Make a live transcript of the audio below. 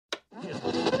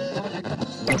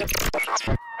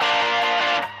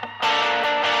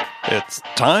It's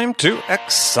time to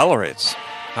accelerate.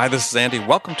 Hi, this is Andy.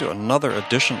 Welcome to another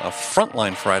edition of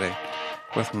Frontline Friday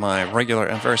with my regular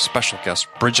and very special guest,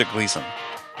 Bridget Gleason.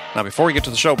 Now, before we get to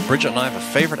the show, Bridget and I have a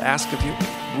favor to ask of you.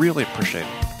 We'd really appreciate it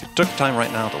if you took time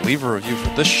right now to leave a review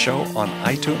for this show on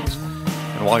iTunes.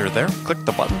 And while you're there, click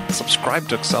the button, subscribe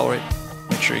to Accelerate.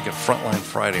 Make sure you get Frontline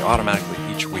Friday automatically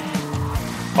each week.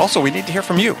 Also, we need to hear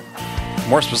from you.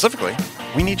 More specifically,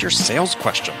 we need your sales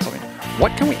questions.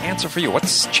 What can we answer for you? What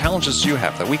challenges do you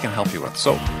have that we can help you with?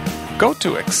 So go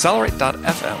to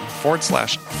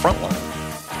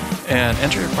accelerate.fm/frontline and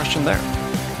enter your question there.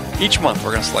 Each month,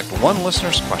 we're going to select one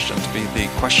listener's question to be the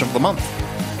question of the month.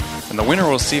 And the winner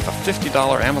will receive a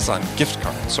 $50 Amazon gift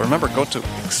card. So remember, go to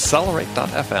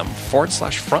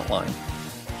accelerate.fm/frontline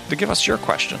to give us your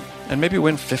question and maybe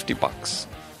win $50.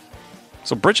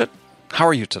 So Bridget, how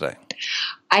are you today?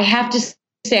 I have to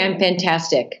say I'm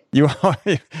fantastic. You are?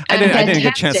 I didn't get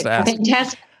a chance to ask.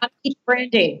 Fantastic. I'm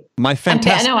branding. My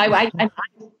fantastic. No, I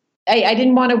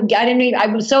didn't want to. I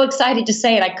was so excited to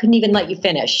say it. I couldn't even let you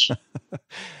finish.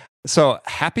 So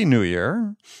happy New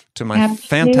Year to my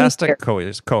fantastic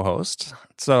co-host.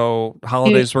 So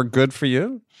holidays were good for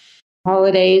you?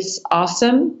 Holidays,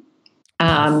 awesome.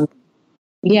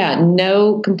 Yeah,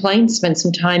 no complaints. Spent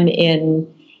some time in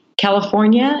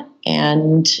California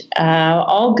and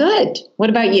all good. What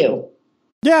about you?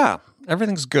 Yeah,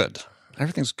 everything's good.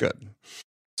 Everything's good.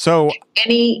 So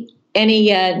any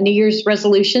New Year's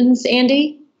resolutions,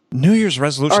 Andy? New Year's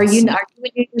resolutions?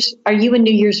 Are you a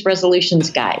New Year's resolutions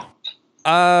guy?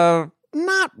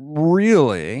 Not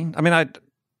really. I mean,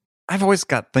 I've always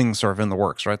got things sort of in the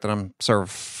works, right? That I'm sort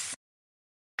of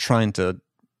trying to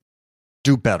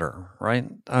do better, right?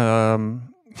 I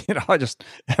just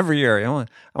every year I want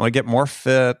to get more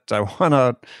fit. I want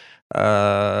to,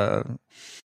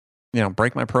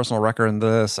 break my personal record in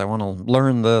this. I want to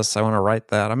learn this. I want to write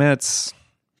that. I mean, it's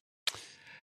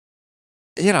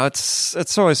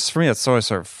always for me. It's always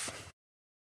sort of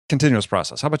continuous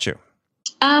process. How about you?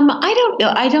 I don't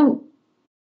know. I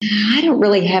don't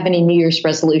really have any New Year's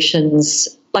resolutions.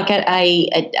 Like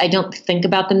I don't think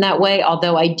about them that way.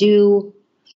 Although I do,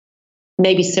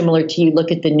 maybe similar to you,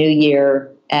 look at the new year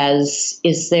as,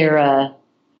 is there a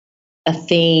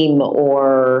theme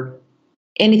or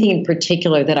anything in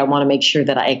particular that I want to make sure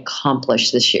that I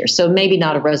accomplish this year? So maybe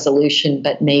not a resolution,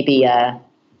 but maybe a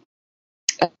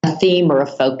theme or a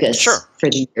focus for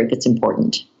the year that's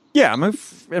important. Yeah,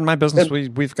 in my business,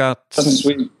 we've got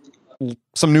some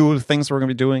new things we're going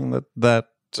to be doing that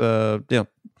I don't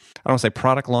want to say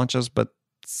product launches, but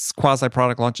quasi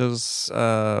product launches,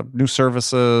 new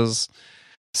services.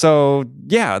 So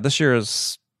yeah, this year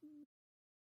is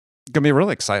going to be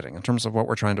really exciting in terms of what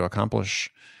we're trying to accomplish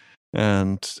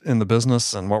and in the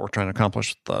business and what we're trying to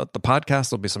accomplish with the podcast.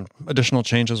 There'll be some additional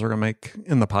changes we're going to make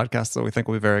in the podcast that we think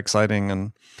will be very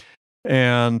exciting.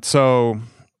 And so,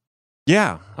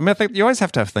 yeah, I mean, I think you always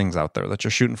have to have things out there that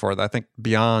you're shooting for that I think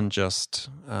beyond just,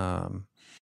 hey,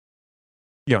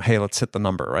 let's hit the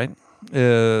number, right?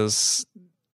 Is,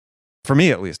 for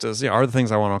me at least, are the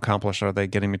things I want to accomplish, are they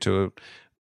getting me to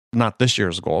not this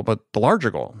year's goal, but the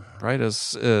larger goal, right?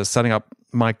 Is setting up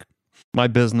my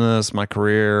business, my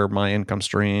career, my income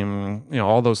stream,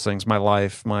 all those things, my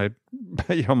life, my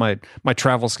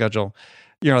travel schedule,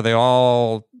 are they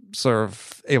all sort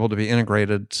of able to be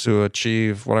integrated to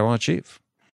achieve what I want to achieve?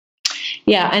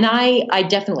 Yeah. And I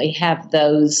definitely have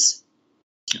those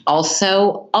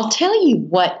also. I'll tell you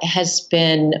what has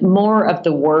been more of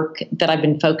the work that I've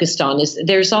been focused on is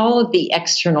there's all of the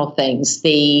external things,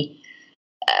 the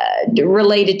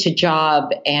related to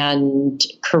job and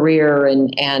career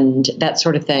and that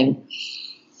sort of thing.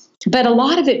 But a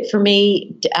lot of it for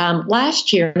me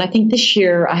last year, and I think this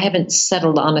year, I haven't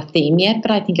settled on a theme yet,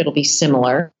 but I think it'll be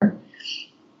similar,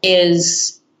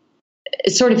 is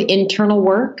sort of internal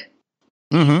work.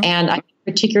 Mm-hmm. And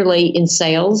particularly in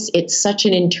sales, it's such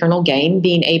an internal game,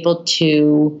 being able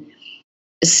to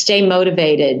stay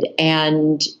motivated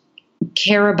and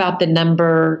care about the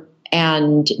number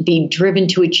and be driven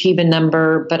to achieve a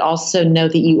number, but also know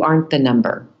that you aren't the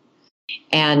number.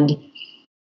 And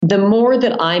the more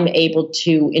that I'm able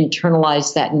to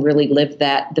internalize that and really live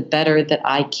that, the better that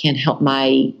I can help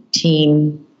my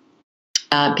team,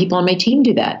 people on my team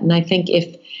do that. And I think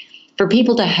for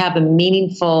people to have a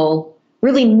meaningful,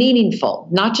 really meaningful,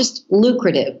 not just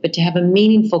lucrative, but to have a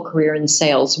meaningful career in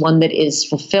sales, one that is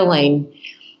fulfilling,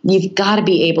 you've got to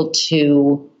be able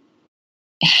to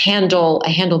handle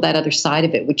that other side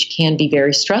of it, which can be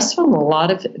very stressful. A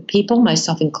lot of people,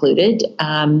 myself included,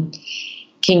 can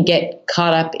get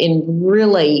caught up in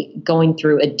really going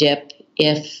through a dip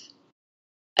if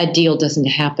a deal doesn't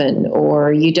happen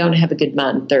or you don't have a good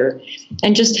month,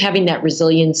 and just having that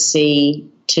resiliency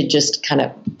to just kind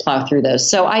of plow through those.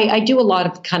 So I do a lot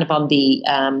of kind of on the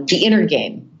inner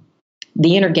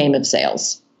game of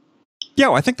sales. Yeah,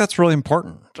 well, I think that's really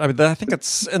important. I mean, I think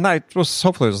it's, and I was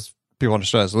hopefully as people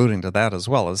understood, I was alluding to that as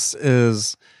well,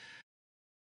 is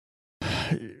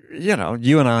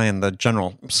you and I in the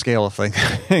general scale of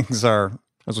things are,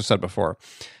 as we said before,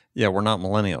 yeah, we're not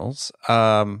millennials.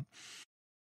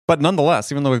 But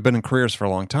nonetheless, even though we've been in careers for a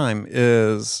long time,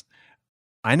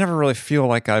 I never really feel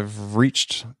like I've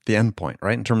reached the end point,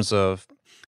 right? In terms of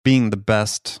being the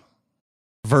best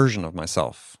version of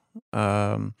myself.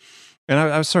 And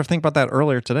I was sort of thinking about that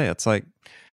earlier today. It's like,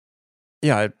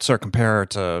 yeah, I sort of compare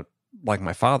it to like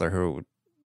my father, who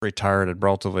retired at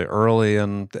relatively early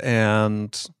and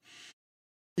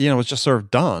was just sort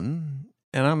of done.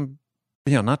 And I'm,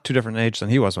 not too different in age than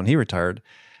he was when he retired.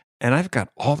 And I've got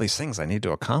all these things I need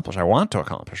to accomplish. I want to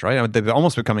accomplish, right? I mean, they're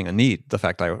almost becoming a need, the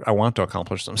fact I want to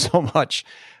accomplish them so much.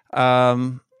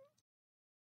 Things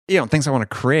I want to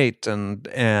create and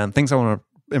things I want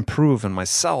to improve in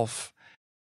myself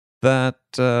that,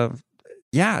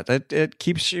 it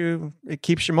keeps you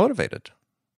motivated.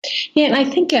 Yeah, and I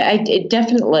think I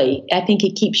think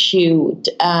it keeps you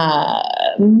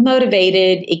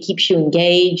motivated. It keeps you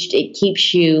engaged. It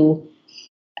keeps you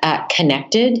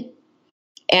connected.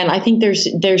 And I think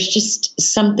there's just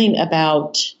something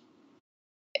about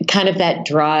kind of that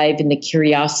drive and the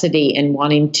curiosity and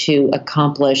wanting to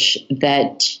accomplish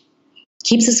that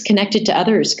keeps us connected to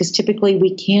others, because typically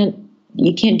you can't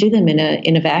do them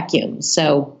in a vacuum.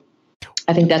 So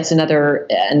I think that's another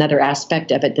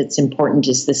aspect of it that's important,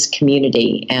 is this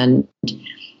community and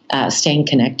staying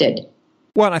connected.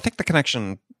 Well, and I think the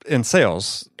connection in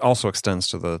sales also extends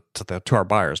to our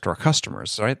buyers, to our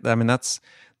customers, right? I mean, that's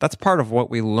part of what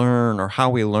we learn, or how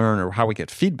we get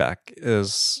feedback,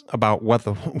 is about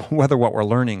whether what we're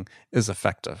learning is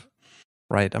effective,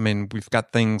 right? I mean, we've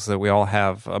got things that we all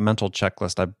have a mental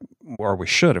checklist, or we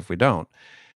should if we don't,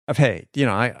 of, hey,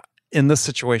 in this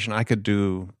situation, I could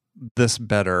do this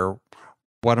better.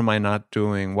 What am I not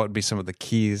doing? What would be some of the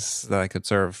keys that I could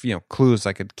serve, clues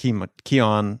I could key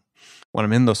on when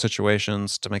I'm in those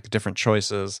situations to make different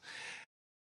choices?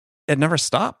 It never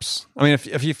stops. I mean,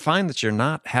 if you find that you're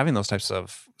not having those types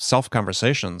of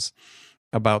self-conversations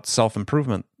about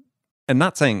self-improvement, and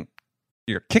not saying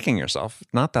you're kicking yourself,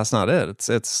 that's not it.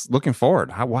 It's looking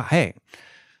forward. Hey,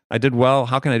 I did well.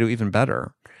 How can I do even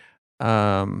better?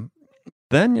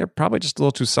 Then you're probably just a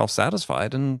little too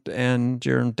self-satisfied, and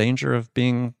you're in danger of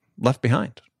being left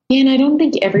behind. And I don't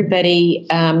think everybody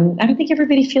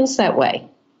feels that way,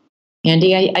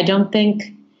 Andy. I don't think,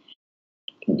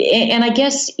 and I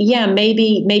guess,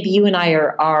 maybe you and I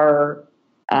are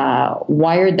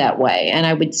wired that way. And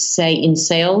I would say in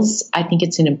sales, I think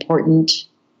it's an important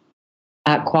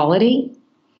quality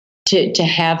to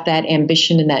have that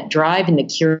ambition and that drive and the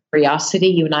curiosity.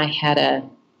 You and I had a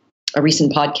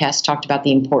recent podcast talked about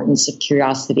the importance of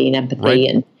curiosity and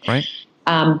empathy. Right.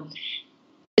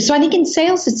 So I think in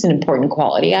sales, it's an important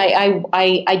quality.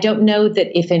 I don't know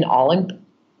that if in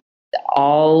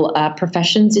all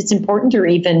professions it's important, or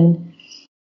even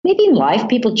maybe in life,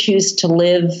 people choose to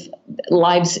live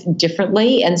lives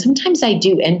differently. And sometimes I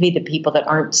do envy the people that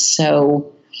aren't so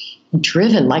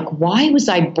driven. Like, why was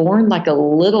I born like a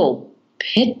little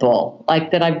pit bull?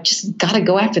 Like, that I've just got to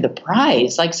go after the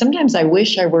prize. Like, sometimes I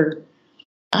wish I were,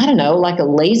 I don't know, like a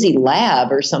lazy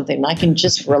lab or something. I can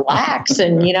just relax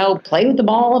and, play with the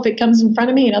ball if it comes in front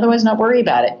of me, and otherwise not worry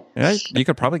about it. Yeah, you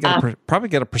could probably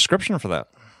get a prescription for that.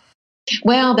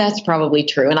 Well, that's probably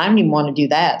true. And I don't even want to do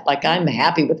that. Like, I'm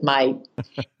happy with my,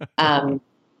 but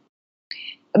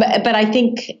I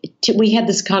think we had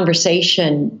this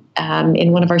conversation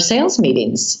in one of our sales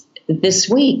meetings this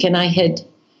week, and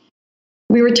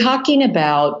we were talking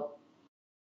about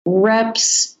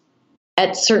reps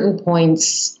at certain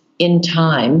points in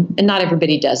time, and not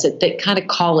everybody does it, that kind of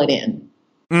call it in.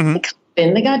 Mm-hmm.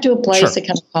 They got to a place, sure, they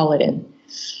kind of call it in.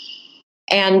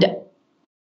 And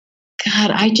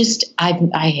God,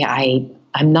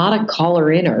 I'm not a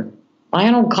caller inner.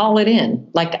 I don't call it in.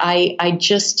 Like, I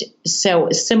just, so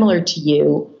similar to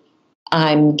you,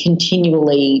 I'm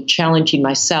continually challenging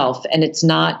myself, and it's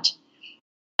not,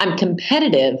 I'm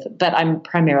competitive, but I'm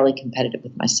primarily competitive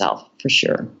with myself, for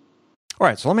sure. All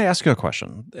right, so let me ask you a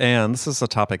question. And this is a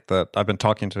topic that I've been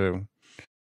talking to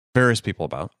various people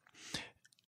about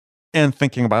and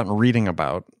thinking about and reading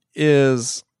about,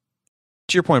 is,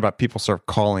 to your point about people sort of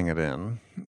calling it in,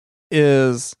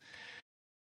 is,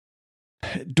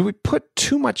 do we put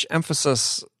too much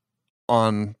emphasis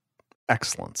on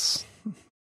excellence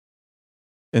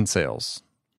in sales?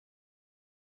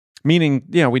 Meaning,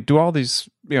 we do all these,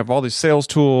 we have all these sales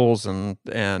tools and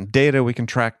data we can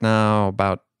track now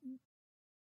about,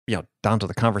 down to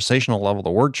the conversational level, the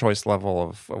word choice level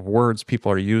of words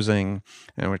people are using.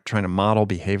 And we're trying to model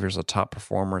behaviors of top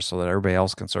performers so that everybody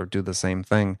else can sort of do the same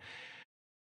thing.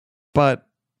 But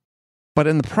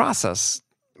in the process,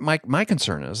 my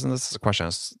concern is, and this is a question I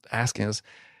was asking, is,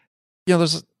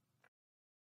 there's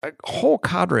a whole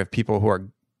cadre of people who are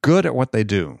good at what they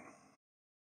do.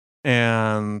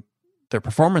 And their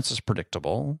performance is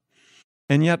predictable.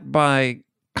 And yet by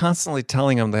constantly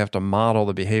telling them they have to model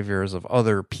the behaviors of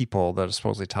other people that are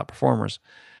supposedly top performers,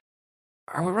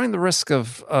 are we running the risk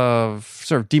of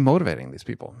sort of demotivating these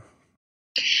people?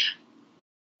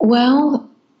 Well,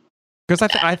 because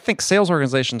I think sales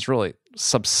organizations really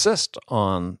subsist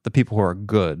on the people who are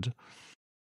good.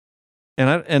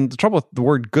 And the trouble with the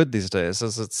word good these days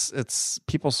is it's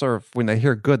people sort of, when they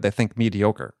hear good, they think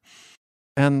mediocre.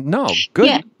 And no,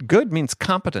 good means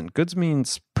competent. Good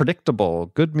means predictable.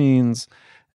 Good means,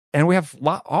 and we have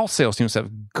all sales teams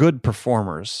have good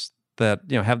performers that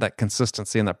have that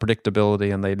consistency and that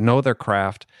predictability, and they know their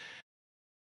craft.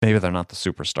 Maybe they're not the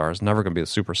superstars, never going to be the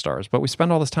superstars, but we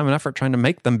spend all this time and effort trying to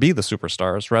make them be the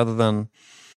superstars rather than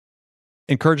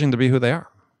encouraging them to be who they are.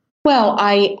 Well,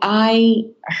 I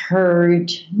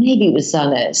heard, maybe it was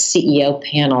on a CEO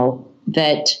panel,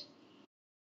 that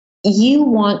you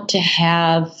want to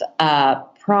have a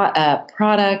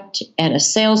product and a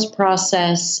sales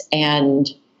process and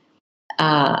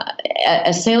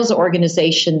a sales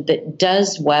organization that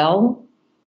does well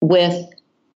with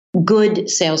good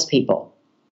salespeople.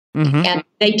 Mm-hmm. And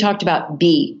they talked about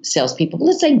B salespeople.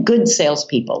 Let's say good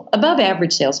salespeople, above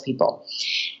average salespeople.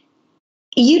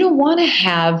 You don't want to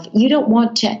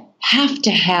have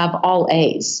to have all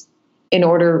A's in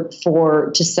order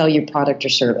to sell your product or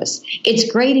service. It's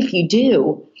great if you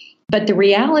do, but the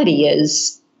reality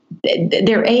is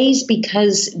they're A's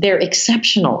because they're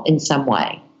exceptional in some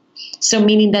way. So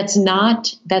meaning that's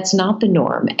not the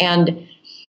norm. And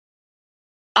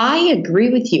I agree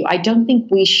with you. I don't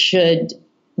think we should,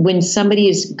 when somebody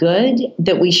is good,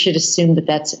 that we should assume that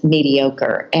that's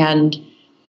mediocre. And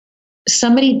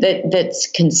somebody that's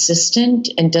consistent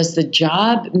and does the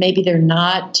job, maybe they're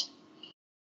not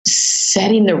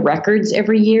setting the records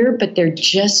every year, but they're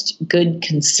just good,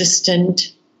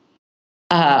 consistent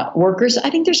workers.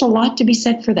 I think there's a lot to be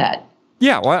said for that.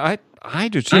 Yeah, well, I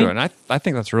do too. And I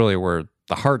think that's really where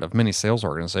the heart of many sales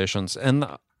organizations, and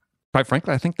quite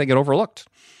frankly, I think they get overlooked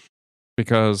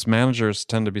because managers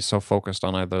tend to be so focused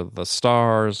on either the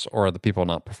stars or the people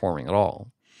not performing at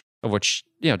all, of which,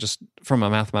 just from a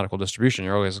mathematical distribution,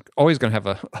 you're always going to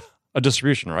have a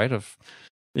distribution, right, of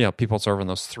people serving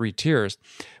those three tiers.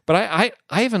 But I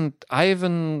even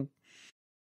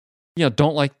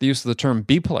don't like the use of the term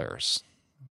B players.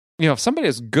 If somebody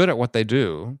is good at what they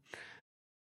do,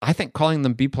 I think calling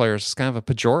them B players is kind of a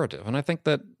pejorative. And I think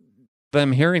that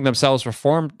them hearing themselves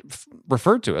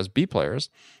referred to as B players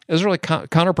is really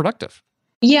counterproductive.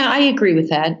 Yeah, I agree with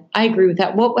that.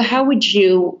 What would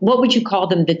you call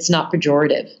them that's not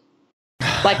pejorative?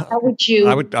 Like, how would you?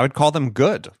 I would call them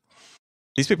good.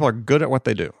 These people are good at what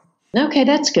they do. Okay,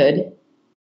 that's good.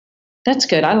 That's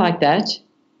good. I like that.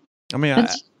 I mean, I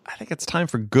think it's time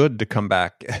for good to come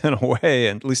back in a way,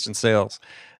 at least in sales,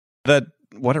 that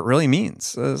what it really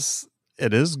means is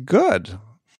it is good.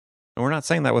 And we're not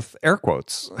saying that with air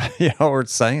quotes. We're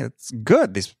saying it's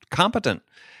good. These competent.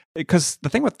 Because the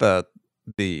thing with the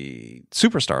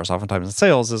superstars oftentimes in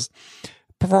sales is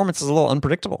performance is a little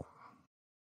unpredictable.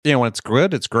 When it's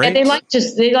good, it's great. And they like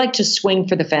to swing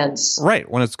for the fence. Right.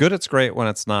 When it's good, it's great. When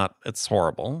it's not, it's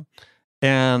horrible.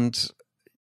 And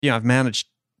I've managed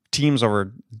teams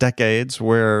over decades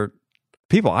where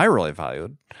people I really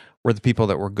valued were the people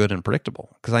that were good and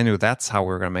predictable, because I knew that's how we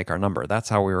were going to make our number. That's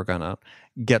how we were going to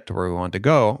get to where we wanted to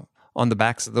go, on the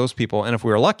backs of those people. And if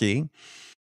we were lucky,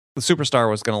 the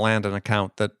superstar was going to land an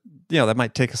account that, that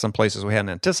might take us some places we hadn't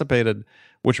anticipated,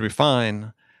 which would be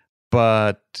fine.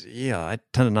 But I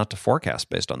tended not to forecast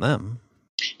based on them.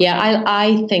 Yeah,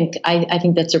 I think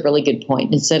that's a really good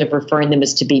point. Instead of referring them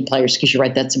as to B players, because you're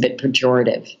right, that's a bit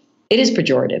pejorative. It is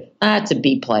pejorative. It's a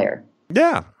B player.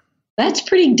 Yeah. That's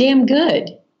pretty damn good.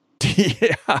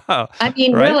 Yeah. I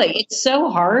mean, right? Really, it's so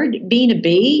hard being a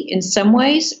B in some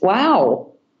ways.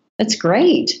 Wow. That's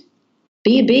great.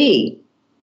 Be a B.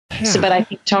 Yeah. So, but I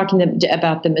think talking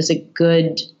about them as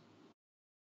good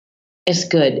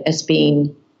as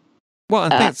being. Well,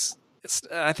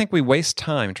 I think we waste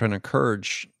time trying to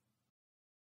encourage,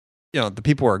 the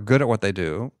people who are good at what they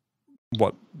do,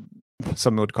 what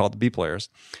some would call the B players,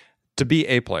 to be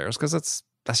A players, because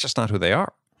that's just not who they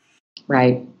are.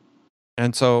 Right.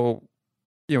 And so,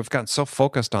 we've gotten so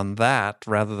focused on that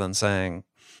rather than saying,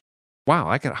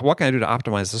 wow, what can I do to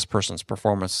optimize this person's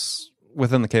performance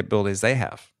within the capabilities they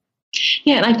have?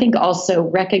 Yeah, and I think also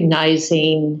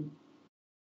recognizing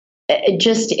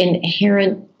just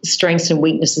inherent strengths and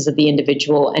weaknesses of the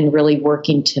individual and really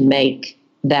working to make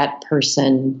that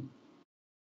person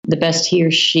the best he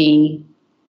or she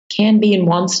can be and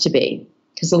wants to be.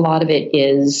 Because a lot of it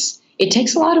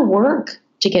takes a lot of work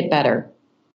to get better.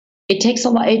 It takes a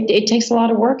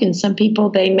lot of work, and some people,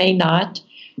 they may not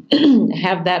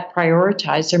have that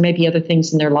prioritized. There may be other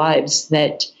things in their lives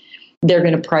that they're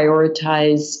going to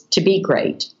prioritize to be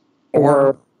great.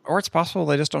 Or it's possible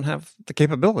they just don't have the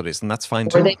capabilities, and that's fine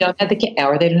too. Or they don't have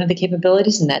the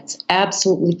capabilities, and that's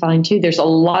absolutely fine too. There's a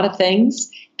lot of things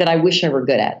that I wish I were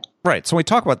good at. Right. So we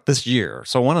talk about this year.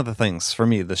 So one of the things for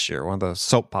me this year, one of the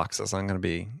soapboxes I'm going to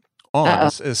be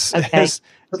on is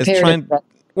trying.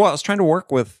 Well, I was trying to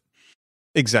work with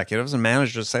executives and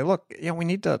managers to say, look, we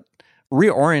need to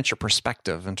reorient your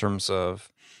perspective in terms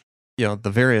of the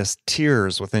various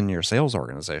tiers within your sales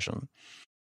organization,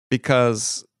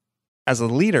 because as a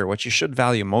leader, what you should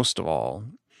value most of all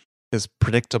is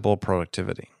predictable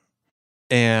productivity.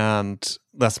 And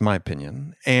that's my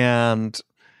opinion. And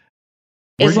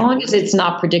as long as it's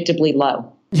not predictably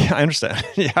low. Yeah, I understand.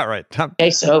 Yeah, right.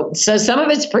 Okay, so some of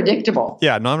it's predictable.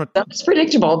 Yeah, some it's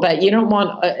predictable, but you don't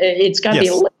want it's got to be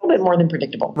a little bit more than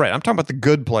predictable. Right. I'm talking about the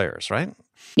good players, right?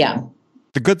 Yeah.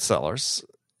 The good sellers.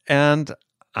 And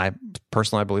I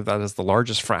personally believe that is the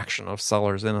largest fraction of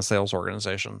sellers in a sales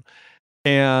organization.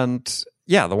 And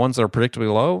yeah, the ones that are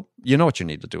predictably low, you know what you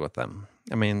need to do with them.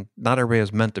 I mean, not everybody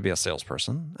is meant to be a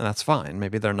salesperson, and that's fine.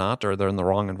 Maybe they're not, or they're in the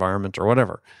wrong environment or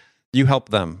whatever. You help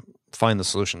them find the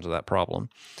solution to that problem.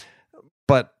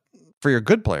 But for your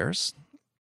good players,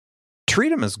 treat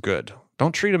them as good.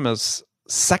 Don't treat them as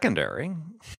secondary,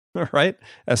 right?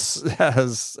 As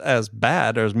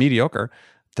bad or as mediocre.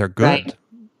 They're good. Right.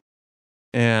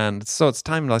 And so it's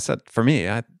time, like I said, for me,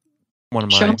 show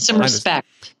them some respect.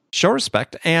 Show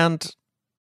respect and,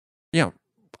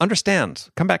 understand.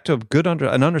 Come back to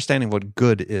an understanding of what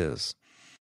good is.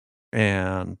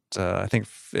 And I think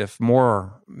if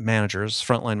more managers,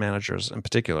 frontline managers in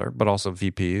particular, but also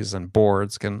VPs and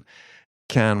boards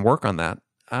can work on that,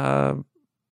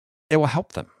 it will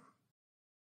help them.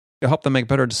 It'll help them make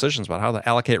better decisions about how to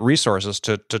allocate resources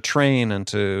to train and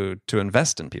to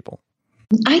invest in people.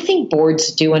 I think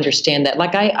boards do understand that.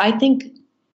 Like I think,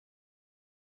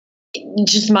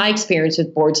 just my experience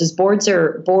with boards is boards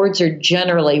are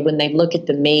generally, when they look at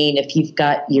the mean, if you've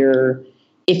got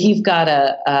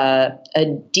a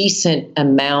decent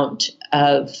amount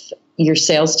of your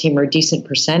sales team or a decent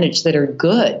percentage that are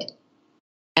good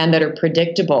and that are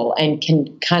predictable and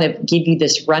can kind of give you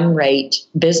this run rate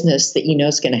business that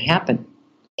is going to happen.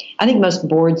 I think most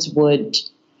boards would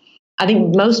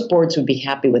be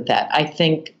happy with that. I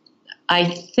think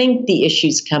the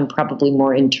issues come probably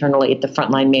more internally at the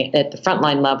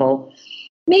frontline level,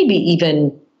 maybe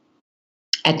even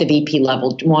at the VP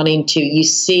level, wanting to you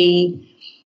see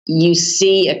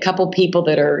a couple people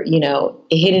that are,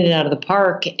 hitting it out of the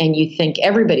park, and you think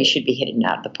everybody should be hitting it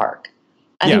out of the park.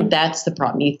 I think that's the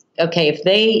problem. If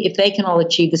they can all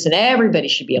achieve this, and everybody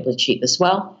should be able to achieve this.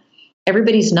 Well,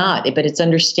 everybody's not, but it's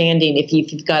understanding if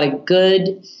you've got a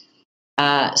good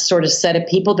sort of set of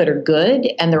people that are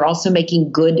good, and they're also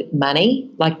making good money,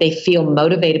 like they feel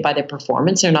motivated by their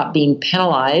performance. They're not being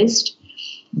penalized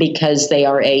because they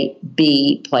are a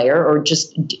B player, or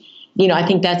just, I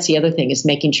think that's the other thing, is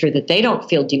making sure that they don't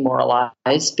feel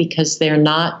demoralized because they're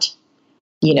not,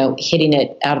 hitting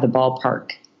it out of the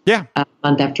ballpark. Yeah.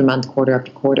 Month after month, quarter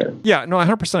after quarter. Yeah, no, I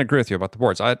 100% agree with you about the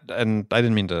boards. I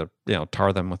didn't mean to,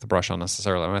 tar them with the brush on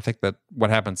necessarily. I mean, I think that what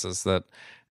happens is that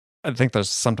I think there's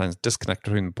sometimes disconnect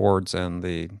between the boards and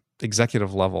the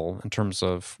executive level in terms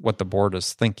of what the board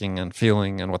is thinking and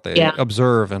feeling and what they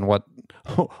observe and what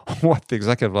the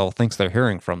executive level thinks they're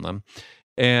hearing from them.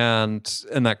 And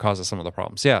that causes some of the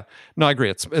problems. Yeah, no, I agree.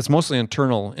 It's mostly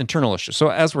internal issues. So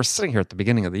as we're sitting here at the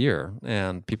beginning of the year,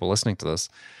 and people listening to this,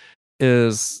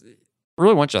 is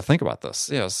really want you to think about this.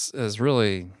 Yes, is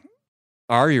really,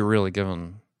 are you really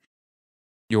giving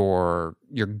your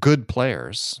good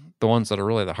players, the ones that are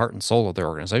really the heart and soul of their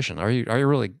organization, are you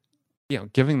really,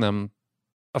 giving them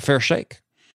a fair shake?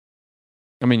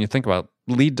 I mean, you think about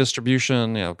lead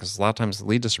distribution, because a lot of times the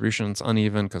lead distribution is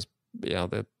uneven because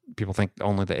that people think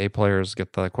only the A players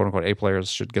get the quote unquote A players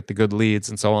should get the good leads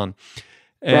and so on.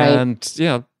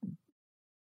 And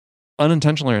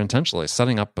unintentionally or intentionally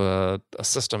setting up a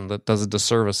system that does a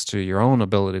disservice to your own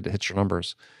ability to hit your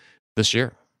numbers this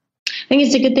year. I think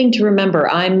it's a good thing to remember.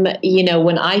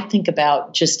 When I think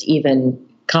about just even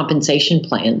compensation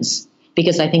plans,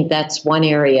 because I think that's one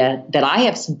area that I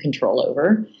have some control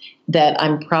over, that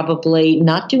I'm probably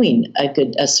not doing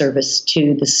a service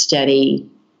to the steady,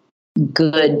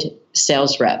 good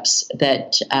sales reps.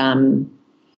 That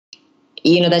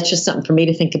that's just something for me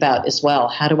to think about as well.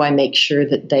 How do I make sure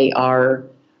that they are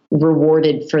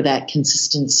rewarded for that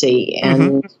consistency?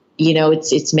 And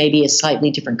it's maybe a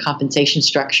slightly different compensation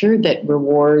structure that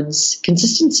rewards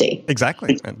consistency.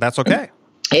 Exactly, and that's okay.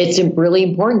 It's really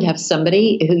important to have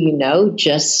somebody who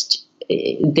just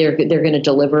they're going to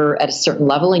deliver at a certain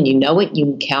level, and you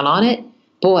can count on it.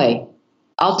 Boy,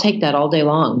 I'll take that all day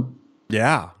long.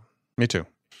 Yeah, me too.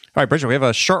 All right, Bridget, we have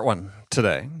a short one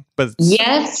today, but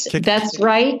yes, that's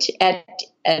right.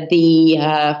 At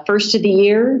the first of the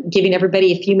year, giving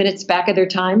everybody a few minutes back of their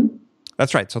time.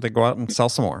 That's right. So they go out and sell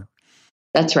some more.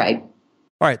 That's right.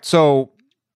 All right. So,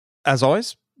 as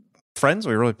always, friends,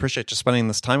 we really appreciate you spending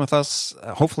this time with us.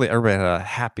 Hopefully, everybody had a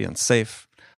happy and safe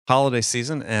holiday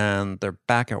season, and they're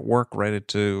back at work ready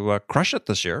to crush it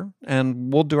this year.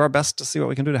 And we'll do our best to see what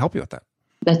we can do to help you with that.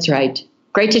 That's right.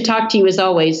 Great to talk to you as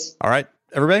always. All right,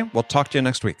 everybody. We'll talk to you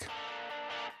next week.